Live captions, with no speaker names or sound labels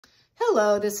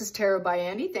Hello, this is Tarot by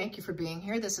Andy. Thank you for being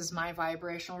here. This is my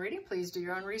vibrational reading. Please do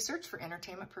your own research for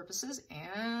entertainment purposes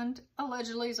and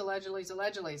allegedly.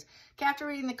 After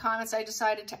reading the comments, I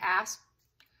decided to ask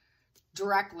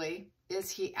directly, is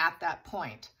he at that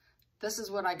point? This is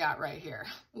what I got right here.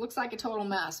 It looks like a total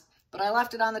mess, but I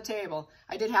left it on the table.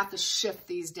 I did have to shift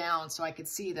these down so I could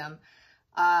see them.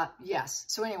 Yes.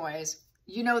 So anyways,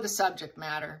 you know the subject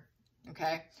matter,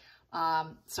 okay?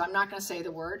 So I'm not going to say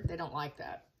the word. They don't like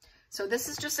that. So this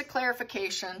is just a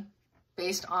clarification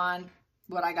based on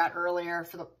what I got earlier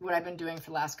for what I've been doing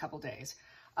for the last couple days.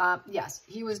 Yes,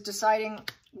 he was deciding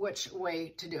which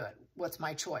way to do it. What's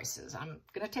my choices? I'm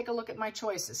going to take a look at my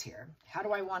choices here. How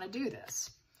do I want to do this?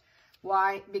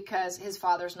 Why? Because his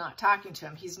father's not talking to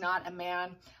him. He's not a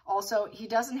man. Also, he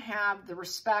doesn't have the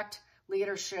respect,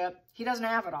 leadership. He doesn't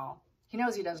have it all. He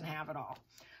knows he doesn't have it all.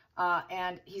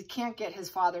 And he can't get his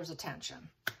father's attention.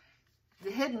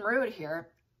 The hidden root here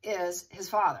is his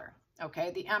father, okay?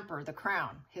 The emperor, the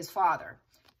crown, his father.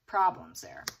 Problems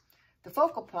there. The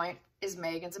focal point is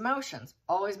Megan's emotions.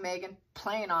 Always Megan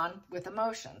playing on with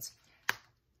emotions.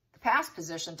 The past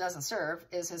position doesn't serve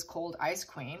is his cold ice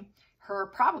queen.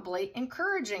 Her probably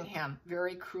encouraging him.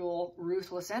 Very cruel,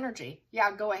 ruthless energy.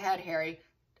 Yeah, go ahead, Harry.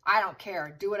 I don't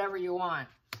care. Do whatever you want.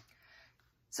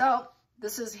 So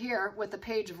this is here with the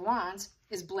Page of Wands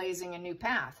is blazing a new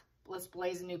path. Let's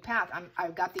blaze a new path.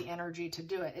 I've got the energy to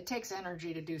do it. It takes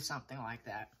energy to do something like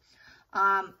that.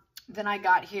 Then I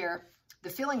got here, the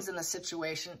feelings in the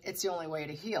situation, it's the only way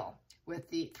to heal with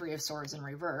the Three of Swords in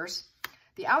reverse.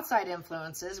 The outside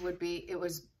influences would be, it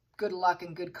was good luck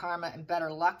and good karma and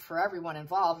better luck for everyone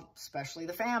involved, especially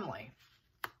the family.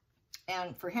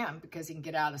 And for him, because he can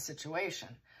get out of the situation.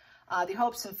 The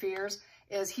hopes and fears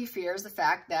is he fears the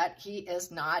fact that he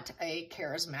is not a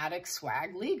charismatic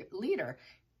swag leader.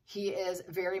 He is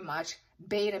very much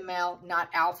beta male, not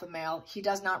alpha male. He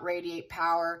does not radiate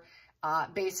power.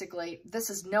 Basically, this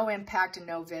is no impact and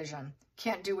no vision.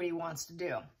 Can't do what he wants to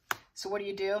do. So what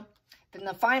do? Then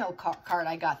the final card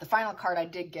I got, the final card I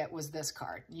did get was this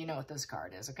card. You know what this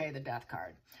card is, okay? The Death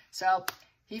card. So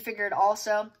he figured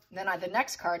also, then the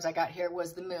next cards I got here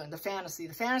was the Moon, the fantasy.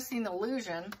 The fantasy and the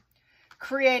illusion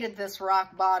created this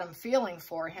rock bottom feeling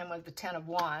for him with the Ten of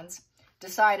Wands.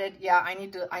 Decided, yeah, I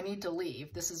need to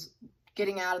leave. This is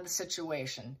getting out of the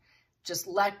situation. Just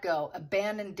let go.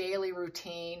 Abandon daily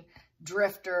routine.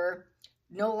 Drifter.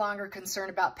 No longer concerned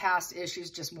about past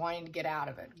issues. Just wanting to get out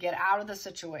of it. Get out of the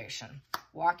situation.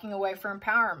 Walking away for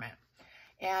empowerment.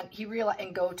 And he realized,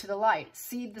 and go to the light.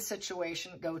 Seed the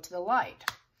situation. Go to the light.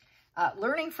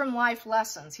 Learning from life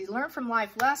lessons. He learned from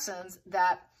life lessons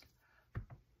that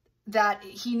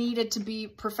he needed to be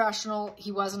professional.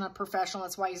 He wasn't a professional.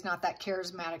 That's why he's not that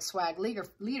charismatic swag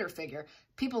leader figure.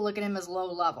 People look at him as low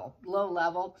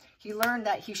level. He learned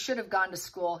that he should have gone to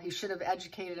school. He should have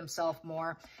educated himself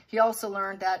more. He also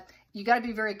learned that you got to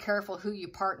be very careful who you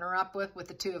partner up with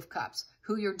the Two of Cups,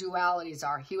 who your dualities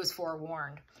are. He was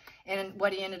forewarned. And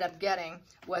what he ended up getting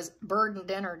was burdened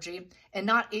energy and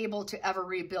not able to ever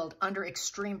rebuild, under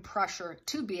extreme pressure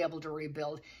to be able to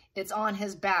rebuild. It's on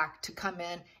his back to come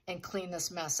in and clean this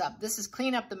mess up. This is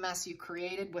clean up the mess you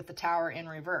created with the Tower in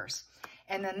reverse.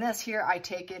 And then this here, I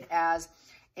take it as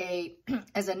a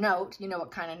note. You know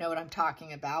what kind of note I'm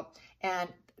talking about. And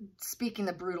speaking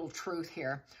the brutal truth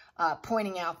here,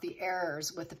 pointing out the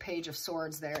errors with the Page of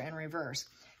Swords there in reverse.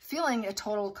 Feeling a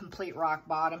total, complete rock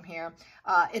bottom here.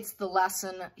 It's the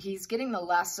lesson. He's getting the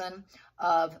lesson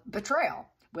of betrayal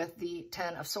with the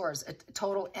Ten of Swords. A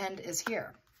total end is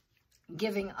here.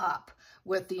 Giving up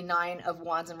with the Nine of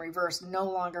Wands in reverse. No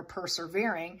longer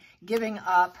persevering. Giving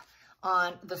up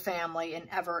on the family and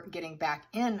ever getting back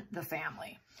in the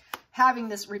family. Having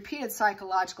this repeated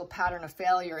psychological pattern of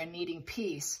failure and needing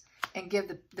peace and give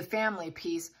the family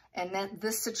peace. And then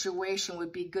this situation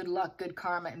would be good luck, good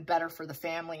karma, and better for the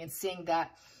family. And seeing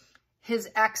that his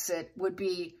exit would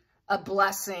be a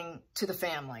blessing to the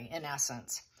family, in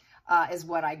essence, is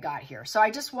what I got here. So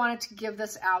I just wanted to give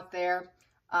this out there.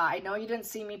 I know you didn't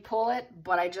see me pull it,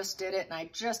 but I just did it, and I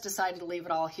just decided to leave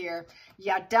it all here.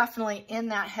 Yeah, definitely in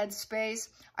that headspace.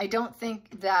 I don't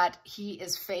think that he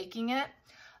is faking it.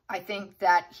 I think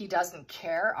that he doesn't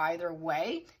care either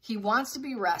way. He wants to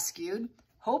be rescued,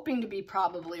 hoping to be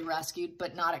probably rescued,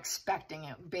 but not expecting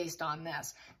it based on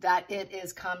this, that it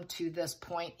has come to this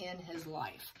point in his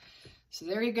life. So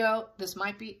there you go. This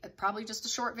might be probably just a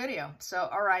short video. So,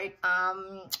 all right,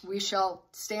 we shall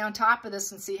stay on top of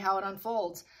this and see how it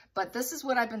unfolds. But this is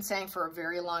what I've been saying for a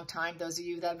very long time. Those of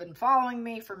you that have been following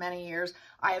me for many years,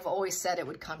 I have always said it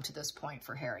would come to this point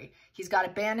for Harry. He's got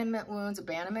abandonment wounds,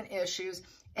 abandonment issues,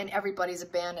 and everybody's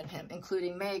abandoned him,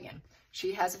 including Megan.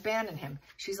 She has abandoned him.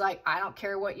 She's like, I don't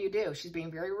care what you do. She's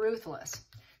being very ruthless.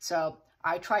 So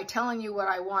I try telling you what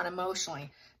I want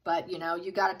emotionally, but you know,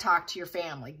 you got to talk to your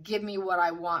family. Give me what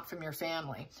I want from your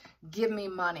family. Give me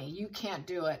money. You can't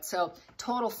do it. So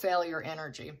total failure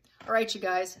energy. All right, you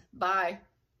guys. Bye.